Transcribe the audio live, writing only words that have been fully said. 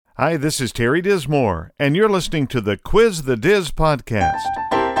Hi, this is Terry Dismore, and you're listening to the Quiz the Diz podcast.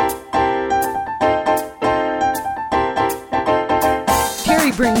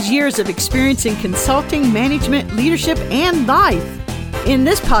 Terry brings years of experience in consulting, management, leadership, and life. In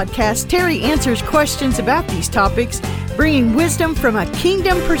this podcast, Terry answers questions about these topics, bringing wisdom from a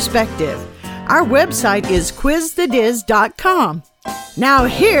kingdom perspective. Our website is quizthediz.com. Now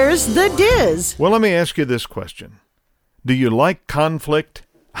here's the Diz. Well, let me ask you this question. Do you like conflict?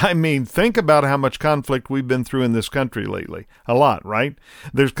 I mean, think about how much conflict we've been through in this country lately. A lot, right?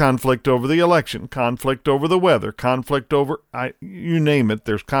 There's conflict over the election, conflict over the weather, conflict over, you name it,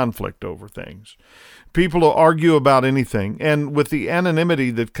 there's conflict over things. People will argue about anything, and with the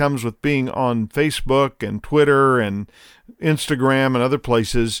anonymity that comes with being on Facebook and Twitter and Instagram and other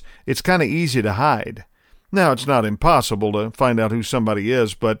places, it's kind of easy to hide. Now, it's not impossible to find out who somebody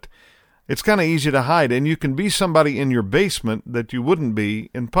is, but it's kind of easy to hide, and you can be somebody in your basement that you wouldn't be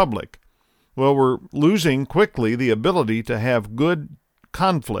in public. Well, we're losing quickly the ability to have good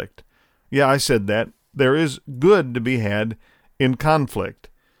conflict. Yeah, I said that. There is good to be had in conflict.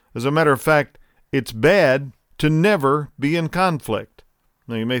 As a matter of fact, it's bad to never be in conflict.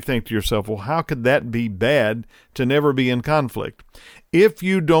 Now, you may think to yourself, well, how could that be bad to never be in conflict? If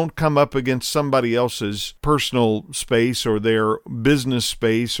you don't come up against somebody else's personal space or their business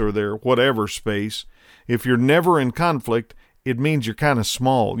space or their whatever space, if you're never in conflict, it means you're kind of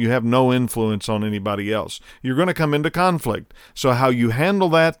small. You have no influence on anybody else. You're going to come into conflict. So how you handle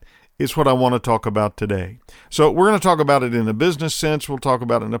that is what I want to talk about today. So we're going to talk about it in a business sense, we'll talk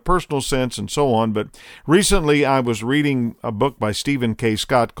about it in a personal sense, and so on. But recently I was reading a book by Stephen K.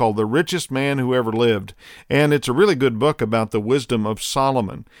 Scott called The Richest Man Who Ever Lived, and it's a really good book about the wisdom of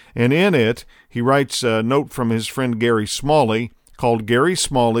Solomon. And in it, he writes a note from his friend Gary Smalley called Gary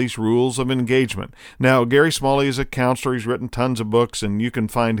Smalley's Rules of Engagement. Now, Gary Smalley is a counselor. He's written tons of books, and you can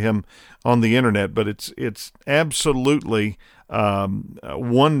find him on the internet, but it's absolutely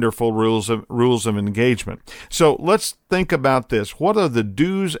wonderful rules of engagement. So let's think about this. What are the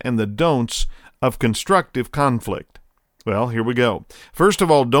do's and the don'ts of constructive conflict? Well, here we go. First of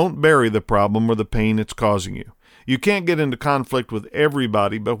all, don't bury the problem or the pain it's causing you. You can't get into conflict with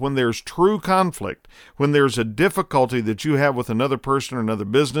everybody, but when there's true conflict, when there's a difficulty that you have with another person or another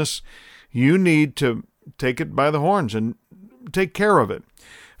business, you need to take it by the horns and take care of it.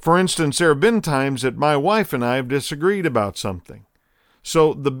 For instance, there have been times that my wife and I have disagreed about something.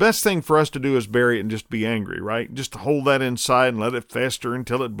 So the best thing for us to do is bury it and just be angry, right? Just hold that inside and let it fester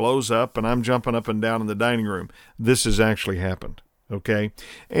until it blows up and I'm jumping up and down in the dining room. This has actually happened, okay?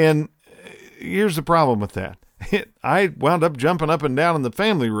 And here's the problem with that. I wound up jumping up and down in the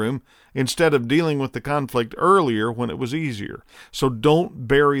family room instead of dealing with the conflict earlier when it was easier. So don't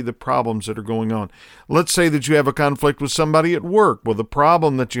bury the problems that are going on. Let's say that you have a conflict with somebody at work. Well, the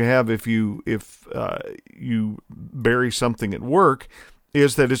problem that you have if you bury something at work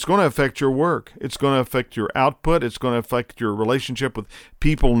is that it's going to affect your work. It's going to affect your output. It's going to affect your relationship with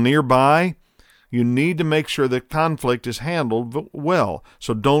people nearby. You need to make sure that conflict is handled well.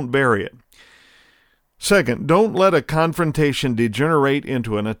 So don't bury it. Second, don't let a confrontation degenerate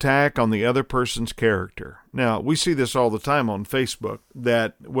into an attack on the other person's character. Now, we see this all the time on Facebook,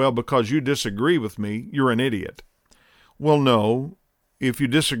 that, well, because you disagree with me, you're an idiot. Well, no. If you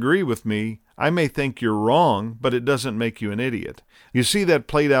disagree with me, I may think you're wrong, but it doesn't make you an idiot. You see that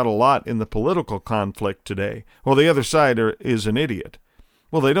played out a lot in the political conflict today. Well, the other side is an idiot.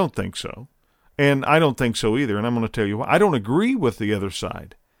 Well, they don't think so. And I don't think so either, and I'm going to tell you why. I don't agree with the other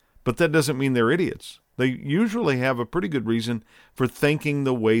side, but that doesn't mean they're idiots. They usually have a pretty good reason for thinking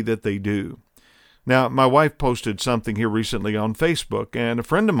the way that they do. Now, my wife posted something here recently on Facebook, and a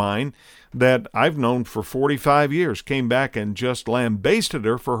friend of mine that I've known for 45 years came back and just lambasted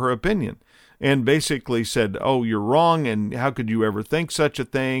her for her opinion and basically said, oh, you're wrong, and how could you ever think such a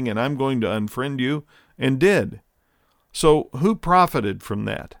thing, and I'm going to unfriend you, and did. So who profited from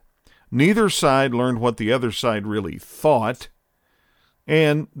that? Neither side learned what the other side really thought,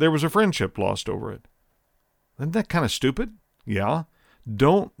 and there was a friendship lost over it. Isn't that kind of stupid? Yeah.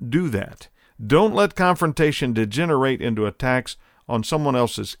 Don't do that. Don't let confrontation degenerate into attacks on someone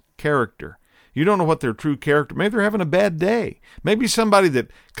else's character. You don't know what their true character. Maybe they're having a bad day. Maybe somebody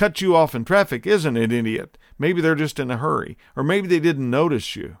that cut you off in traffic isn't an idiot. Maybe they're just in a hurry. Or maybe they didn't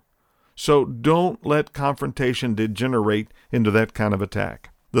notice you. So don't let confrontation degenerate into that kind of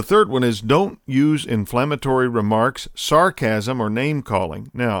attack. The third one is don't use inflammatory remarks, sarcasm, or name-calling.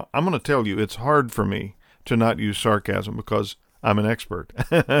 Now, I'm going to tell you, it's hard for me to not use sarcasm because I'm an expert.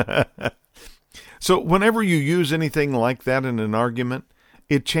 So whenever you use anything like that in an argument,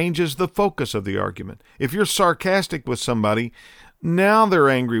 it changes the focus of the argument. If you're sarcastic with somebody, Now they're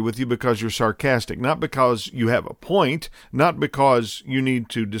angry with you because you're sarcastic, not because you have a point, not because you need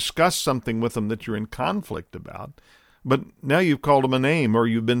to discuss something with them that you're in conflict about, but now you've called them a name or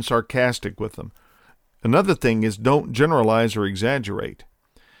you've been sarcastic with them. Another thing is don't generalize or exaggerate.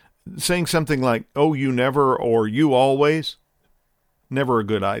 Saying something like, oh, you never or you always, never a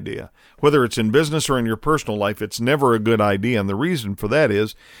good idea. Whether it's in business or in your personal life, it's never a good idea. And the reason for that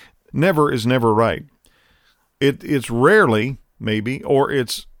is never right. It's rarely, maybe, or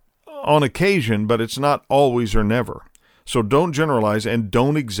it's on occasion, but it's not always or never. So don't generalize and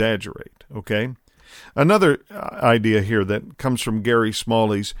don't exaggerate, okay? Another idea here that comes from Gary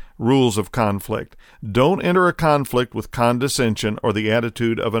Smalley's Rules of Conflict. Don't enter a conflict with condescension or the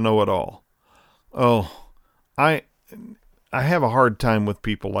attitude of a know-it-all. Oh, I have a hard time with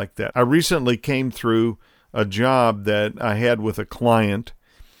people like that. I recently came through a job that I had with a client,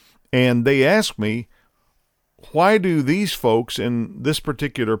 and they asked me, why do these folks in this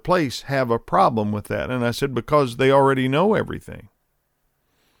particular place have a problem with that? And I said, because they already know everything.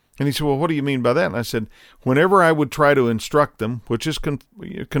 And he said, well, what do you mean by that? And I said, whenever I would try to instruct them, which is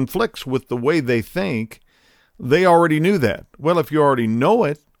conflicts with the way they think, they already knew that. Well, if you already know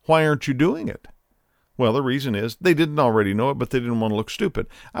it, why aren't you doing it? Well, the reason is they didn't already know it, but they didn't want to look stupid.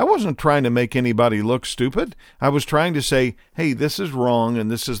 I wasn't trying to make anybody look stupid. I was trying to say, hey, this is wrong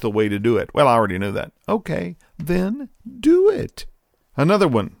and this is the way to do it. Well, I already knew that. Okay, then do it. Another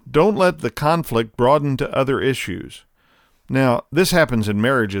one, don't let the conflict broaden to other issues. Now, this happens in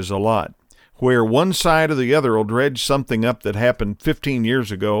marriages a lot, where one side or the other will dredge something up that happened 15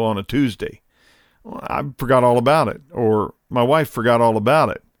 years ago on a Tuesday. Well, I forgot all about it, or my wife forgot all about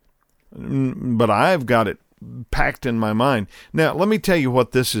it, but I've got it packed in my mind. Now, let me tell you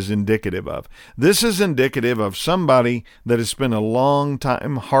what this is indicative of. This is indicative of somebody that has spent a long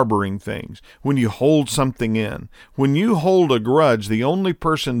time harboring things. When you hold something in, when you hold a grudge, the only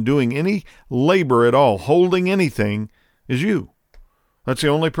person doing any labor at all, holding anything, is you. That's the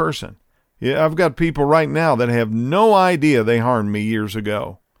only person. Yeah, I've got people right now that have no idea they harmed me years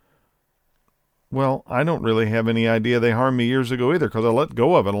ago. Well, I don't really have any idea they harmed me years ago either, because I let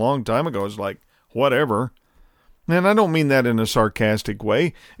go of it a long time ago. It's like, whatever. And I don't mean that in a sarcastic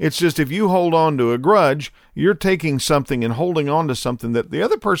way. It's just if you hold on to a grudge, you're taking something and holding on to something that the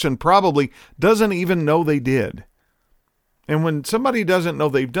other person probably doesn't even know they did. And when somebody doesn't know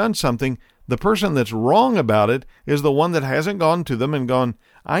they've done something, the person that's wrong about it is the one that hasn't gone to them and gone,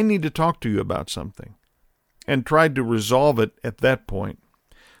 I need to talk to you about something, and tried to resolve it at that point.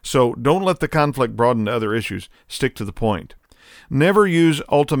 So don't let the conflict broaden to other issues. Stick to the point. Never use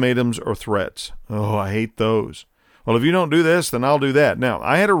ultimatums or threats. Oh, I hate those. Well, if you don't do this, then I'll do that. Now,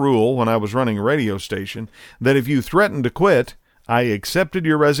 I had a rule when I was running a radio station that if you threatened to quit, I accepted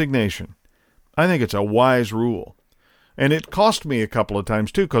your resignation. I think it's a wise rule. And it cost me a couple of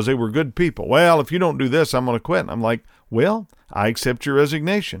times, too, because they were good people. Well, if you don't do this, I'm going to quit. And I'm like, well, I accept your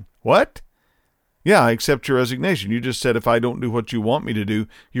resignation. What? Yeah, I accept your resignation. You just said if I don't do what you want me to do,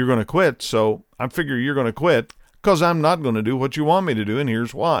 you're going to quit. So I figure you're going to quit because I'm not going to do what you want me to do, and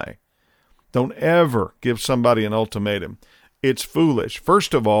here's why. Don't ever give somebody an ultimatum. It's foolish.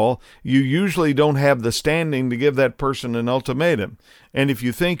 First of all, you usually don't have the standing to give that person an ultimatum. And if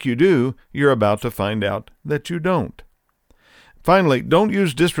you think you do, you're about to find out that you don't. Finally, don't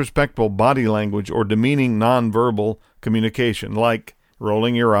use disrespectful body language or demeaning nonverbal communication, like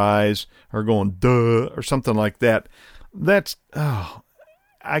rolling your eyes or going, duh, or something like that.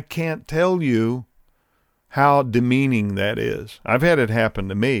 I can't tell you how demeaning that is. I've had it happen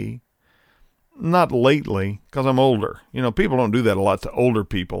to me. Not lately, because I'm older. People don't do that a lot to older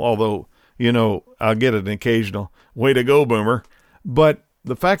people, although, I'll get an occasional, way to go, boomer. But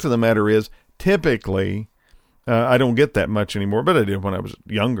the fact of the matter is, typically, I don't get that much anymore, but I did when I was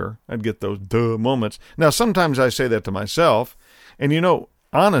younger. I'd get those duh moments. Now, sometimes I say that to myself, and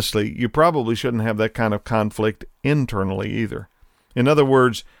honestly, you probably shouldn't have that kind of conflict internally either. In other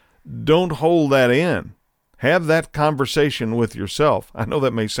words, don't hold that in. Have that conversation with yourself. I know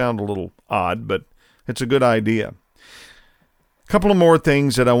that may sound a little odd, but it's a good idea. A couple of more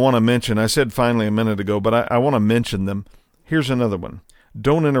things that I want to mention. I said finally a minute ago, but I want to mention them. Here's another one.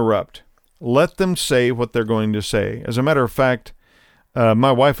 Don't interrupt. Let them say what they're going to say. As a matter of fact,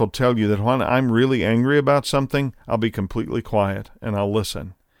 my wife will tell you that when I'm really angry about something, I'll be completely quiet and I'll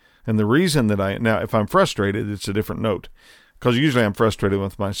listen. And the reason that now, if I'm frustrated, it's a different note, because usually I'm frustrated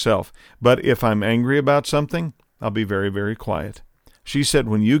with myself. But if I'm angry about something, I'll be very, very quiet. She said,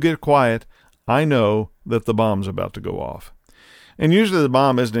 when you get quiet, I know that the bomb's about to go off. And usually the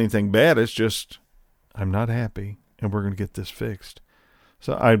bomb isn't anything bad. It's just, I'm not happy and we're going to get this fixed.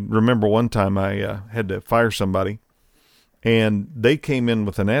 So I remember one time I had to fire somebody, and they came in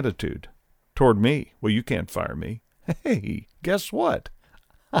with an attitude toward me. Well, you can't fire me. Hey, guess what?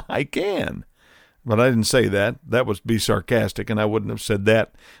 I can. But I didn't say that. That would be sarcastic, and I wouldn't have said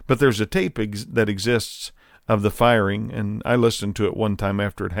that. But there's a tape that exists of the firing, and I listened to it one time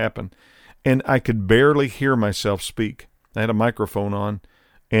after it happened, and I could barely hear myself speak. I had a microphone on,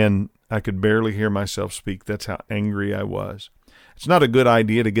 and I could barely hear myself speak. That's how angry I was. It's not a good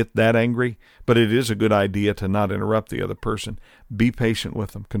idea to get that angry, but it is a good idea to not interrupt the other person. Be patient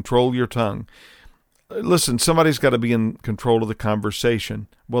with them. Control your tongue. Listen, somebody's got to be in control of the conversation.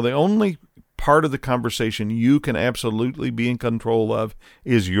 Well, the only part of the conversation you can absolutely be in control of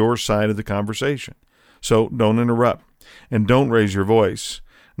is your side of the conversation. So don't interrupt and don't raise your voice.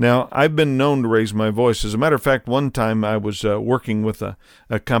 Now, I've been known to raise my voice. As a matter of fact, one time I was working with a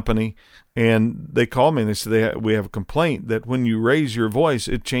company, and they called me and they said, we have a complaint that when you raise your voice,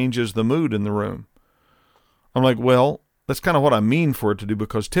 it changes the mood in the room. I'm like, well, that's kind of what I mean for it to do,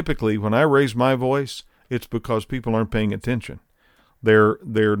 because typically when I raise my voice, it's because people aren't paying attention. They're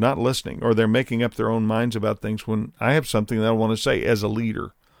not listening, or they're making up their own minds about things when I have something that I want to say as a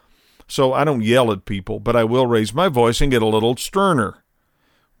leader. So I don't yell at people, but I will raise my voice and get a little sterner.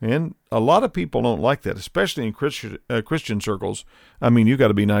 And a lot of people don't like that, especially in Christian circles. I mean, you got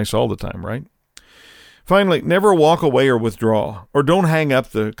to be nice all the time, right? Finally, never walk away or withdraw, or don't hang up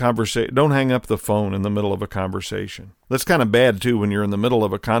the conversation. Don't hang up the phone in the middle of a conversation. That's kind of bad too when you're in the middle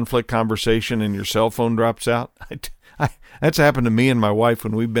of a conflict conversation and your cell phone drops out. That's happened to me and my wife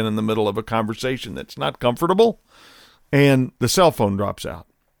when we've been in the middle of a conversation that's not comfortable, and the cell phone drops out.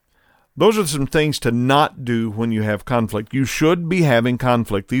 Those are some things to not do when you have conflict. You should be having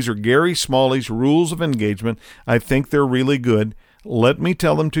conflict. These are Gary Smalley's rules of engagement. I think they're really good. Let me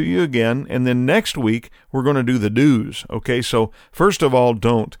tell them to you again, and then next week we're going to do the do's. Okay, so first of all,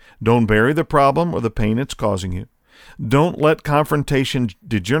 don't bury the problem or the pain it's causing you. Don't let confrontation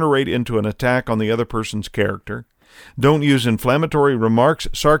degenerate into an attack on the other person's character. Don't use inflammatory remarks,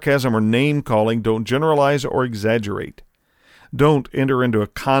 sarcasm, or name-calling. Don't generalize or exaggerate. Don't enter into a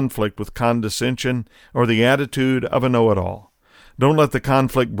conflict with condescension or the attitude of a know-it-all. Don't let the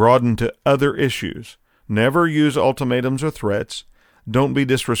conflict broaden to other issues. Never use ultimatums or threats. Don't be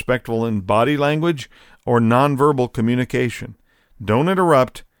disrespectful in body language or nonverbal communication. Don't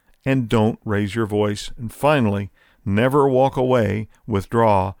interrupt, and don't raise your voice. And finally, never walk away,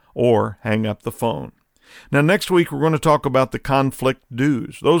 withdraw, or hang up the phone. Now, next week, we're going to talk about the conflict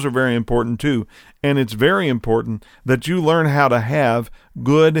do's. Those are very important, too. And it's very important that you learn how to have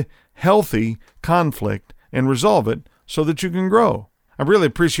good, healthy conflict and resolve it so that you can grow. I really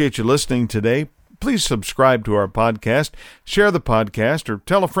appreciate you listening today. Please subscribe to our podcast, share the podcast, or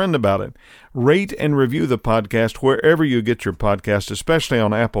tell a friend about it. Rate and review the podcast wherever you get your podcast, especially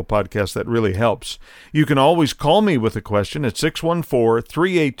on Apple Podcasts. That really helps. You can always call me with a question at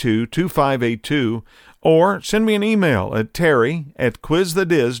 614-382-2582, or send me an email at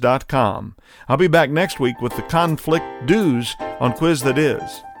terry@quizthediz.com. I'll be back next week with the conflict do's on Quiz the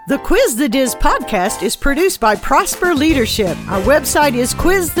Diz. The Quiz the Diz podcast is produced by Prosper Leadership. Our website is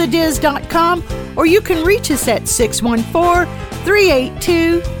quizthediz.com, or you can reach us at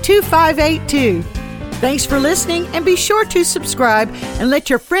 614-382-2582. Thanks for listening, and be sure to subscribe and let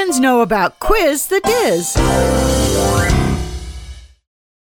your friends know about Quiz the Diz.